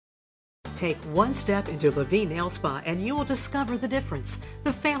Take one step into LaVie Nail Spa and you will discover the difference.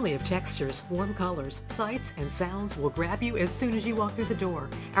 The family of textures, warm colors, sights, and sounds will grab you as soon as you walk through the door.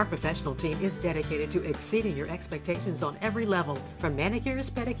 Our professional team is dedicated to exceeding your expectations on every level. From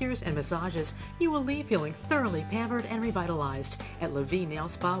manicures, pedicures, and massages, you will leave feeling thoroughly pampered and revitalized. At LaVie Nail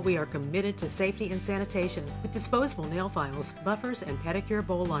Spa, we are committed to safety and sanitation with disposable nail files, buffers, and pedicure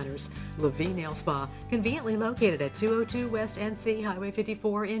bowl liners. LaVie Nail Spa, conveniently located at 202 West NC Highway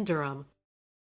 54 in Durham.